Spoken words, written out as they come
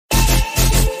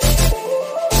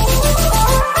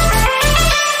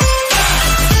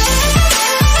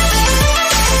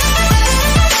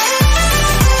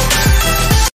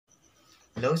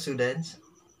students,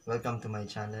 welcome to my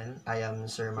channel. I am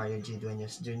Sir Mario G.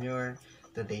 Dueñas Jr.,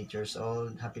 28 years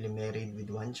old, happily married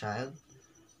with one child.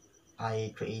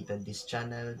 I created this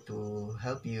channel to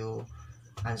help you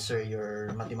answer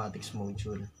your mathematics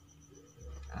module.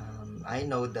 I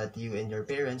know that you and your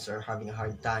parents are having a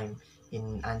hard time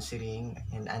in answering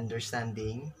and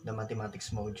understanding the mathematics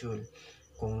module.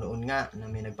 Kung noon nga na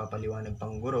may nagpapaliwanag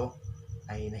pang guro,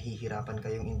 ay nahihirapan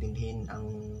kayong intindihin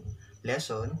ang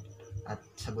lesson at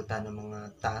sagutan ng mga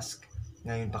task,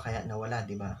 ngayon pa kaya nawala,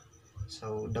 di ba?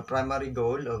 So, the primary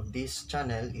goal of this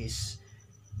channel is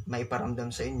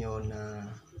maiparamdam sa inyo na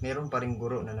meron pa ring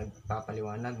guro na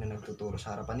nagpapaliwanag, na nagtuturo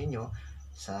sa harapan ninyo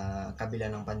sa kabila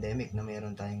ng pandemic na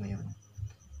meron tayo ngayon.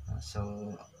 So,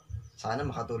 sana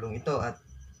makatulong ito at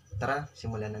tara,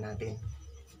 simulan na natin.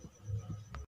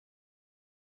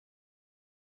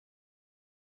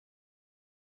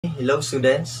 Hello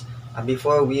students!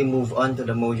 Before we move on to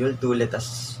the module 2, let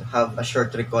us have a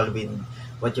short recall with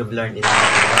what you've learned in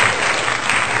module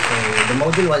 1. So, the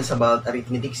module 1 is about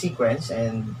arithmetic sequence,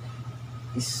 and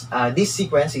this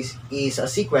sequence is a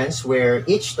sequence where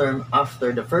each term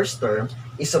after the first term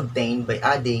is obtained by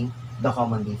adding the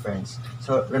common difference.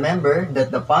 So, remember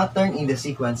that the pattern in the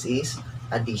sequence is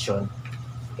addition.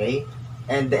 Okay?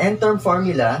 And the nth term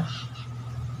formula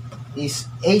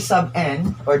is a sub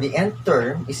n, or the nth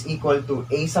term is equal to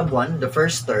a sub 1, the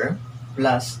first term,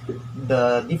 plus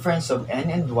the difference of n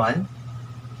and 1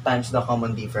 times the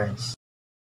common difference.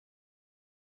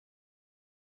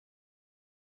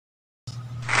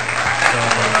 So,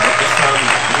 let's have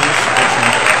these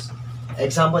examples.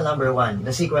 Example number 1,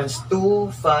 the sequence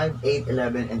 2, 5, 8,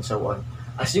 11, and so on.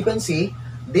 As you can see,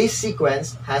 this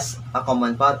sequence has a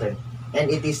common pattern,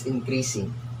 and it is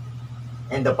increasing.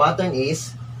 And the pattern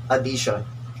is addition.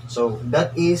 So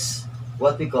that is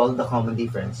what we call the common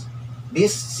difference.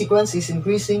 This sequence is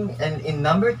increasing, and in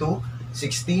number 2,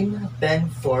 16, 10,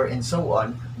 4, and so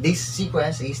on, this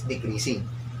sequence is decreasing.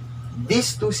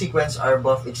 These two sequences are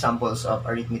both examples of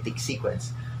arithmetic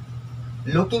sequence.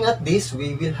 Looking at this,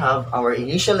 we will have our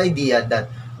initial idea that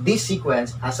this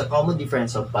sequence has a common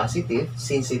difference of positive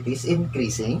since it is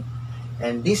increasing,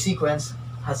 and this sequence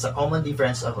has a common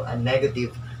difference of a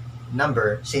negative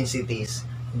number since it is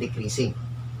decreasing.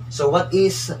 So what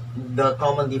is the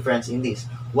common difference in this?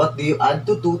 What do you add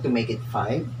to 2 to make it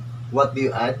 5? What do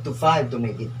you add to 5 to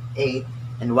make it 8?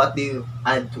 And what do you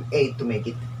add to 8 to make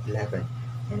it 11?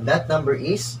 And that number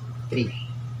is 3.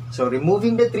 So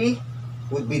removing the 3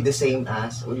 would be the same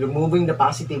as, or removing the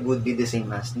positive would be the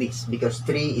same as this, because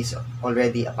 3 is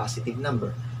already a positive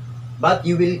number. But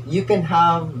you can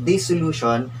have this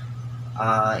solution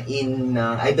in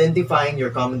identifying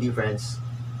your common difference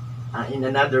in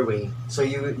another way. So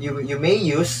you may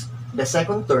use the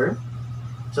second term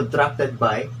subtracted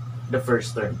by the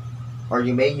first term, or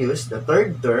you may use the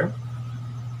third term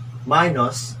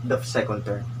minus the second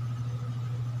term,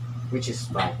 which is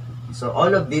 5. So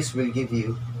all of this will give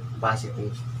you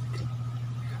positive 3.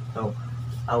 So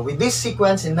with this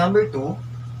sequence in number 2,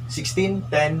 16,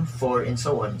 10, 4, and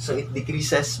so on. So it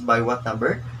decreases by what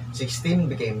number? 16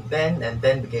 became 10, and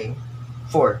 10 became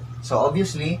 4. So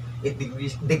obviously, it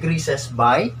decreases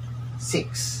by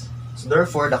 6. So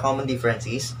therefore, the common difference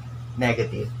is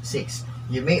negative 6.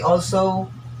 You may also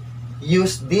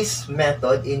use this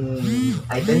method in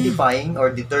identifying or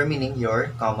determining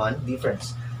your common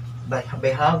difference by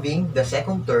having the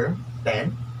second term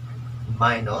 10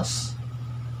 minus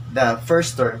the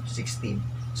first term 16.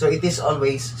 So it is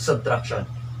always subtraction.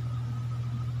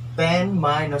 10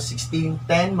 minus 16,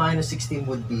 10 minus 16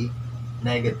 would be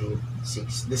negative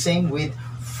 6. The same with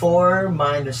 4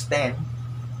 minus 10,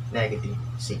 negative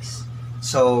 6.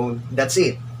 So that's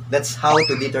it. That's how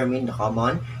to determine the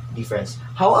common difference.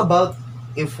 How about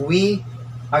if we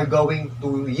are going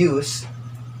to use,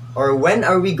 or when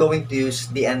are we going to use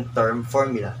the nth term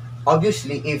formula?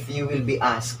 Obviously, if you will be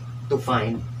asked to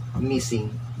find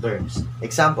missing terms.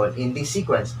 Example, in this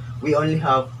sequence, we only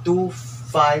have 2,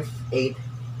 5, 8,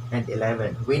 and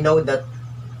 11. We know that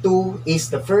 2 is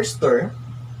the first term,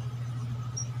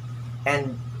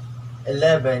 and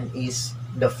 11 is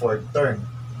the fourth term.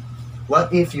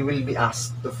 What if you will be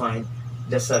asked to find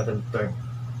the seventh term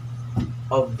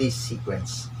of this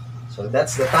sequence? So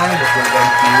that's the time that we're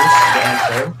going to use the nth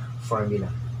term formula.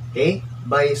 Okay?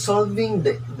 By solving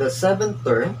the seventh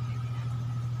term,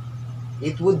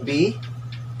 it would be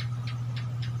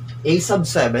a sub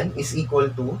 7 is equal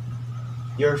to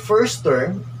your first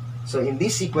term. So in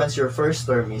this sequence, your first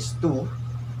term is 2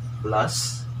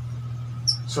 plus,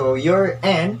 so your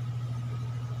n,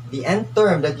 the nth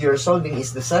term that you're solving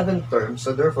is the seventh term,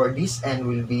 so therefore this n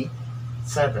will be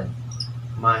 7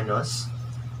 minus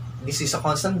this is a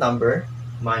constant number,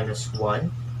 minus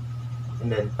 1,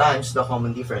 and then times the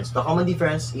common difference. The common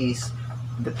difference is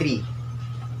the 3.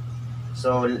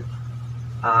 So,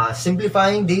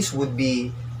 simplifying this would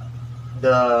be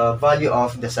the value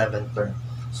of the 7th term.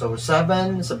 So,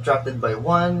 7 subtracted by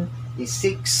 1 is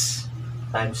 6,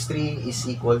 times 3 is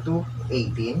equal to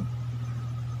 18.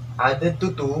 Added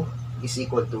to 2 is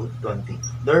equal to 20.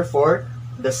 Therefore,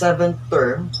 the 7th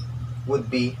term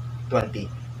would be 20.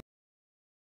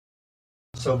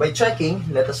 So by checking,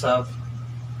 let us have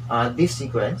this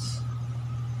sequence.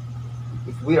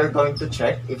 If we are going to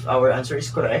check if our answer is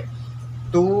correct,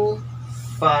 2,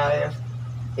 5,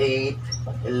 8,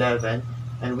 11,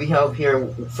 and we have here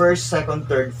first, second,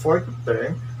 third, fourth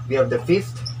term. We have the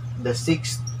 5th, the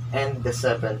 6th, and the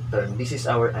 7th term. This is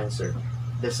our answer,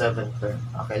 the 7th term.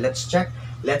 Okay, let's check.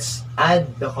 Let's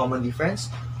add the common difference.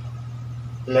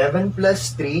 11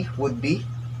 plus 3 would be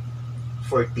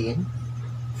 14.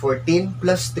 14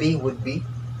 plus 3 would be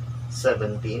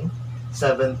 17.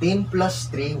 17 plus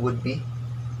 3 would be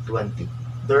 20.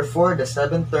 Therefore, the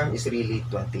 7th term is really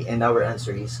 20, and our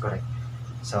answer is correct.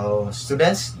 So,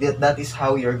 students, that is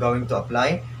how you're going to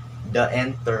apply the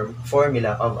nth term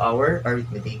formula of our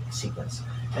arithmetic sequence.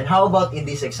 And how about in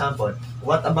this example?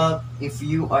 What about if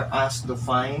you are asked to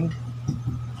find,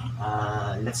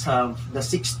 let's have the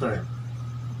 6th term.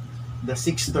 The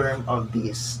 6th term of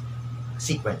this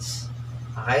sequence.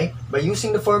 Okay? By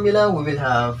using the formula, we will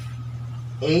have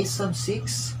a sub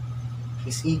 6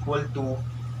 is equal to,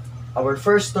 our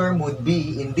first term would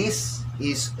be, in this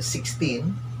is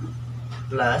 16,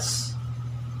 plus,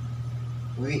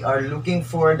 we are looking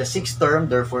for the 6th term,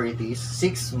 therefore it is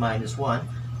 6 minus 1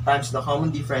 times the common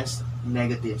difference,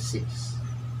 negative 6.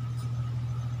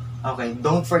 Okay,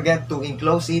 don't forget to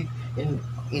enclose it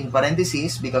in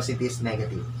parentheses because it is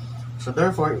negative. So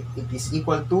therefore, it is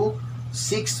equal to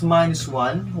 6 minus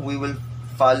 1. We will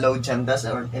follow Jandas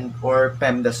or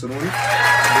PEMDAS rule.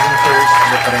 Doing first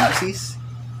the parentheses.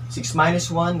 6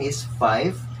 minus 1 is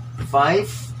 5.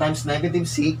 5 times negative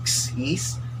 6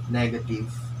 is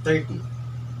negative 30.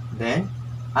 Then,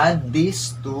 add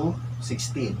this to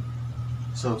 16.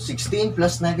 So, 16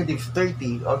 plus negative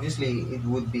 30, obviously, it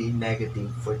would be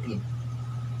negative 14.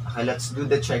 Okay, let's do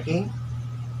the checking.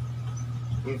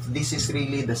 If this is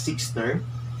really the 6th term,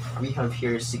 we have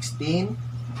here 16,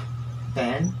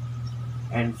 10,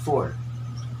 and 4.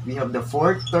 We have the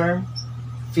 4th term,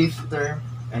 5th term,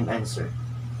 and answer.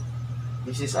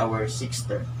 This is our 6th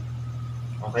term.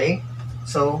 Okay?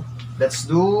 So, let's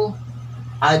do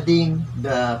adding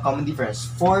the common difference.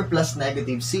 4 plus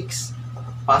negative 6,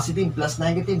 positive plus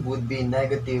negative would be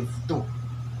negative 2.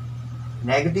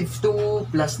 Negative 2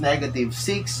 plus negative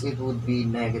 6, it would be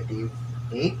negative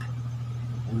 8.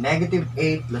 Negative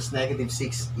 8 plus negative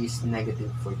 6 is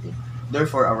negative 14.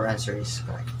 Therefore, our answer is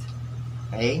correct.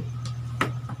 Okay?